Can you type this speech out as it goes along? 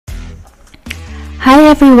Hi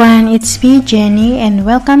everyone, it's me Jenny and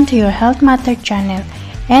welcome to your Health Matter channel.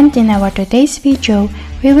 And in our today's video,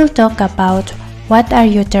 we will talk about what are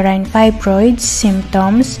uterine fibroids,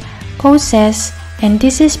 symptoms, causes, and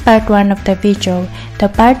this is part 1 of the video. The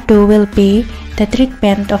part 2 will be the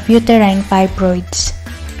treatment of uterine fibroids.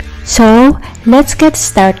 So, let's get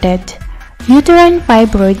started. Uterine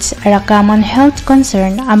fibroids are a common health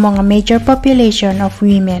concern among a major population of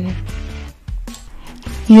women.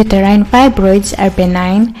 Uterine fibroids are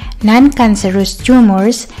benign, non-cancerous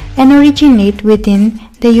tumors and originate within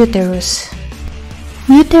the uterus.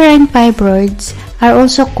 Uterine fibroids are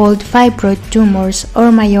also called fibroid tumors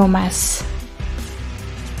or myomas.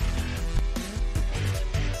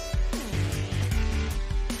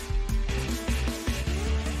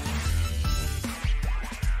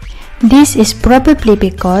 This is probably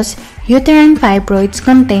because uterine fibroids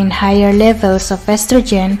contain higher levels of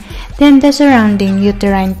estrogen than the surrounding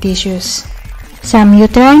uterine tissues. Some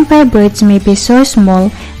uterine fibroids may be so small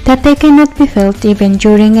that they cannot be felt even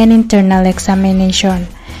during an internal examination.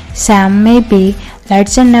 Some may be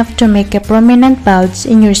large enough to make a prominent bulge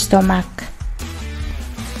in your stomach.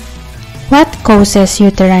 What causes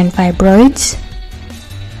uterine fibroids?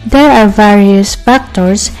 There are various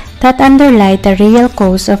factors that underlie the real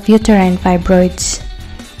cause of uterine fibroids.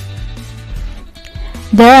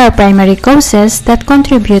 There are primary causes that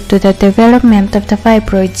contribute to the development of the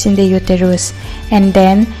fibroids in the uterus, and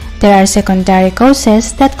then there are secondary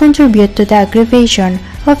causes that contribute to the aggravation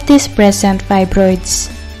of these present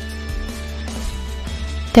fibroids.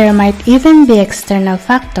 There might even be external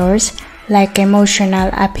factors like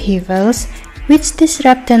emotional upheavals, which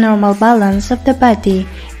disrupt the normal balance of the body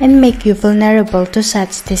and make you vulnerable to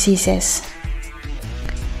such diseases.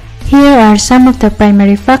 Here are some of the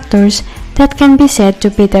primary factors that can be said to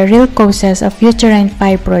be the real causes of uterine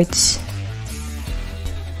fibroids.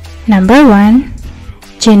 Number 1.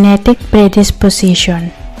 Genetic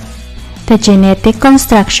predisposition. The genetic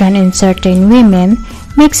construction in certain women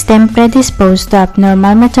makes them predisposed to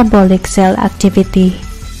abnormal metabolic cell activity.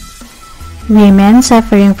 Women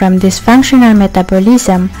suffering from dysfunctional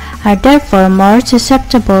metabolism are therefore more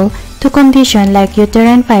susceptible to conditions like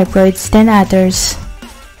uterine fibroids than others.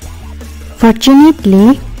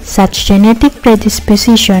 Fortunately, such genetic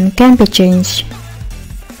predisposition can be changed.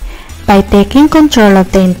 By taking control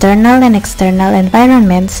of the internal and external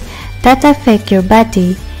environments that affect your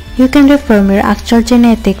body, you can reform your actual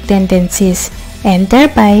genetic tendencies and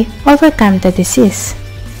thereby overcome the disease.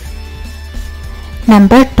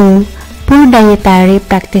 Number 2. Poor dietary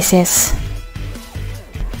practices.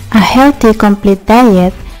 A healthy, complete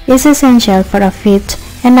diet is essential for a fit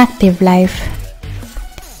and active life.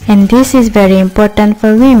 And this is very important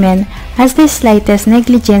for women as the slightest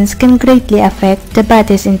negligence can greatly affect the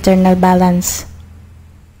body's internal balance.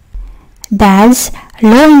 Thus,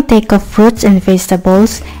 low intake of fruits and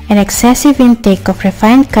vegetables and excessive intake of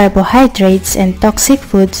refined carbohydrates and toxic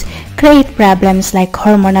foods create problems like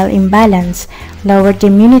hormonal imbalance, lowered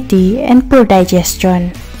immunity, and poor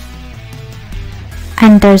digestion.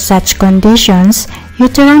 Under such conditions,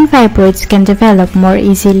 uterine fibroids can develop more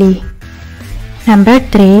easily. Number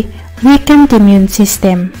 3. Weakened immune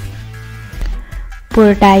system.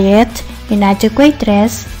 Poor diet, inadequate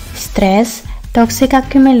rest, stress, toxic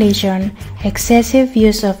accumulation, excessive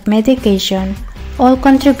use of medication all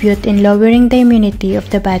contribute in lowering the immunity of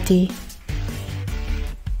the body.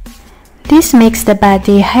 This makes the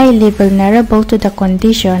body highly vulnerable to the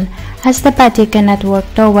condition as the body cannot work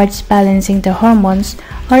towards balancing the hormones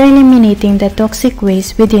or eliminating the toxic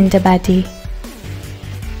waste within the body.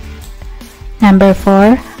 Number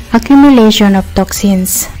 4. Accumulation of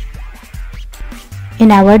toxins.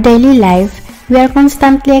 In our daily life, we are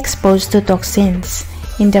constantly exposed to toxins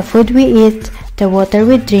in the food we eat, the water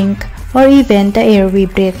we drink, or even the air we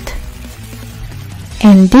breathe.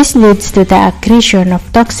 And this leads to the accretion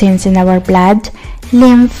of toxins in our blood,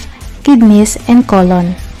 lymph, kidneys, and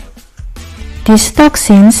colon. These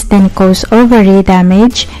toxins then cause ovary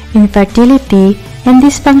damage, infertility, and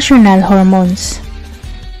dysfunctional hormones.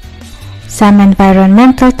 Some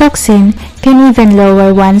environmental toxin can even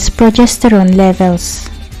lower one's progesterone levels.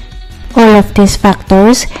 All of these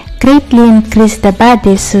factors greatly increase the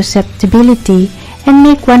body's susceptibility and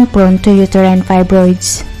make one prone to uterine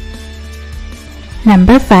fibroids.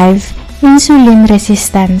 Number 5. Insulin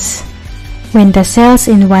resistance. When the cells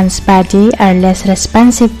in one's body are less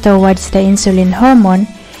responsive towards the insulin hormone,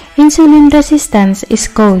 insulin resistance is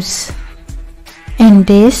caused. And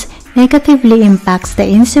this negatively impacts the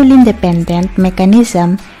insulin-dependent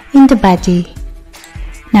mechanism in the body.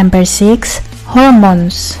 Number 6.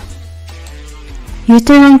 Hormones.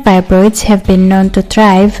 Uterine fibroids have been known to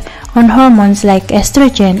thrive on hormones like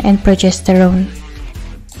estrogen and progesterone.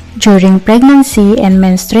 During pregnancy and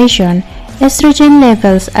menstruation, estrogen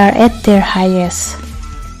levels are at their highest.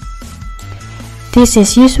 This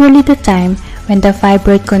is usually the time when the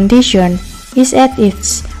fibroid condition is at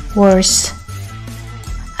its worst.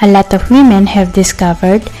 A lot of women have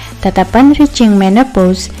discovered that upon reaching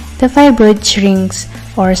menopause, the fibroid shrinks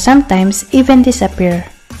or sometimes even disappear.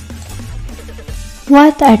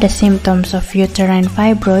 What are the symptoms of uterine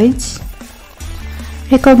fibroids?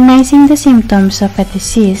 Recognizing the symptoms of a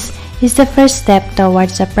disease is the first step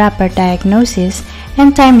towards a proper diagnosis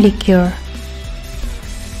and timely cure.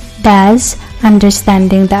 Thus,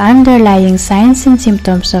 understanding the underlying signs and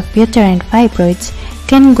symptoms of uterine fibroids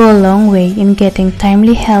can go a long way in getting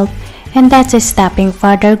timely help, and thus stopping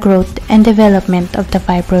further growth and development of the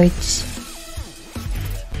fibroids.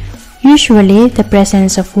 Usually, the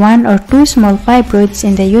presence of 1 or 2 small fibroids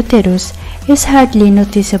in the uterus is hardly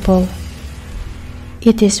noticeable.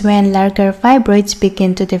 It is when larger fibroids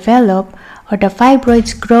begin to develop or the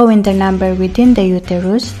fibroids grow in their number within the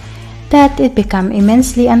uterus that it becomes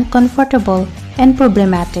immensely uncomfortable and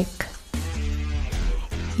problematic.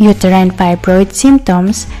 Uterine fibroid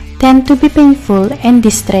symptoms tend to be painful and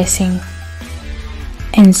distressing.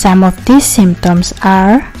 And some of these symptoms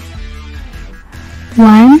are: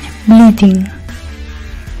 1. Bleeding.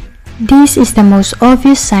 This is the most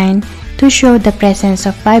obvious sign to show the presence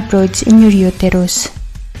of fibroids in your uterus.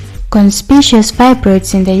 Conspicuous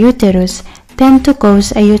fibroids in the uterus tend to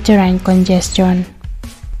cause a uterine congestion.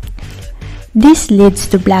 This leads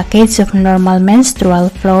to blockades of normal menstrual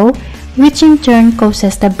flow, which in turn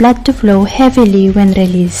causes the blood to flow heavily when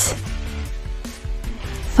released.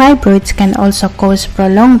 Fibroids can also cause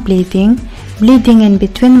prolonged bleeding, bleeding in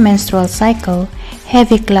between menstrual cycle,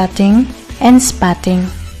 heavy clotting, and spotting.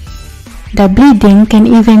 The bleeding can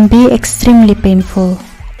even be extremely painful.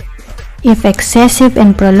 If excessive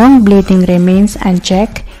and prolonged bleeding remains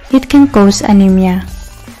unchecked, it can cause anemia.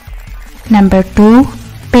 Number 2.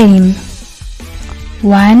 Pain.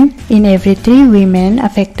 1 in every 3 women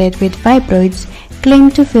affected with fibroids claim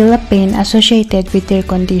to feel a pain associated with their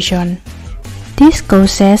condition. This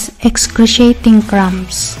causes excruciating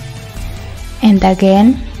cramps. And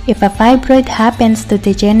again, if a fibroid happens to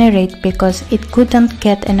degenerate because it couldn't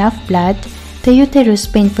get enough blood, the uterus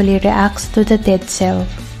painfully reacts to the dead cell.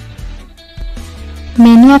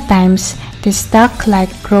 Many a times, the stalk-like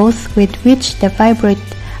growth with which the fibroid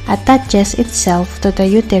attaches itself to the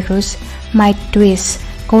uterus might twist,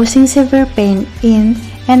 causing severe pain in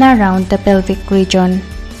and around the pelvic region.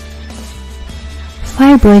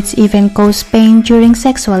 Fibroids even cause pain during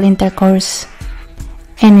sexual intercourse.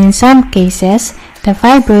 And in some cases, the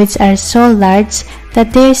fibroids are so large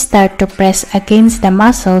that they start to press against the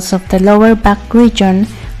muscles of the lower back region,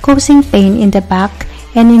 causing pain in the back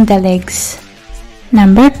and in the legs.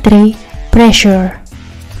 Number 3. Pressure.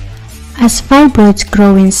 As fibroids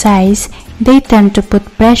grow in size, they tend to put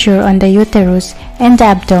pressure on the uterus and the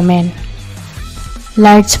abdomen.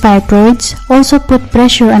 Large fibroids also put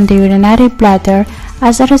pressure on the urinary bladder,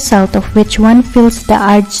 as a result of which one feels the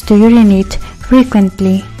urge to urinate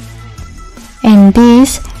frequently. And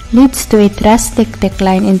this leads to a drastic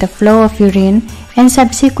decline in the flow of urine and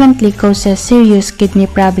subsequently causes serious kidney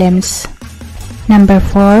problems. Number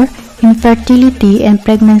 4. Infertility and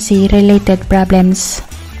pregnancy-related problems.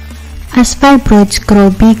 As fibroids grow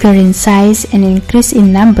bigger in size and increase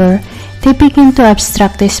in number, they begin to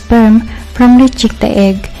obstruct the sperm from reaching the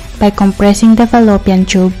egg by compressing the fallopian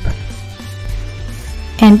tube.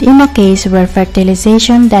 And in a case where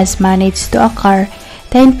fertilization does manage to occur,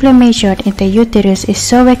 the inflammation in the uterus is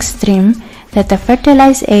so extreme that the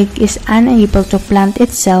fertilized egg is unable to plant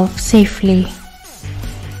itself safely.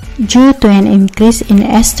 Due to an increase in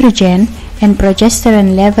estrogen and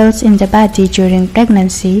progesterone levels in the body during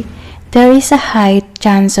pregnancy, there is a high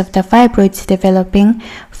chance of the fibroids developing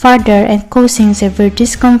further and causing severe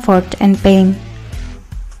discomfort and pain.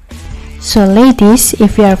 So ladies,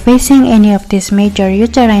 if you are facing any of these major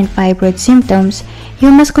uterine fibroid symptoms,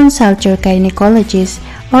 you must consult your gynecologist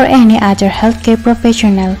or any other healthcare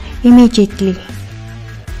professional immediately.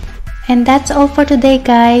 And that's all for today,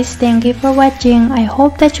 guys. Thank you for watching. I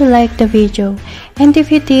hope that you liked the video, and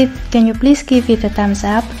if you did, can you please give it a thumbs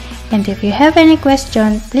up? And if you have any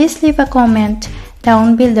question, please leave a comment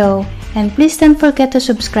down below, and please don't forget to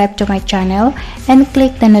subscribe to my channel and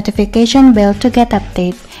click the notification bell to get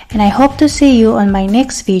update. And I hope to see you on my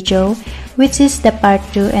next video, which is the part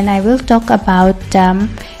 2, and I will talk about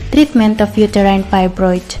treatment of uterine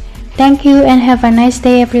fibroid. Thank you and have a nice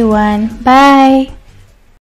day, everyone. Bye!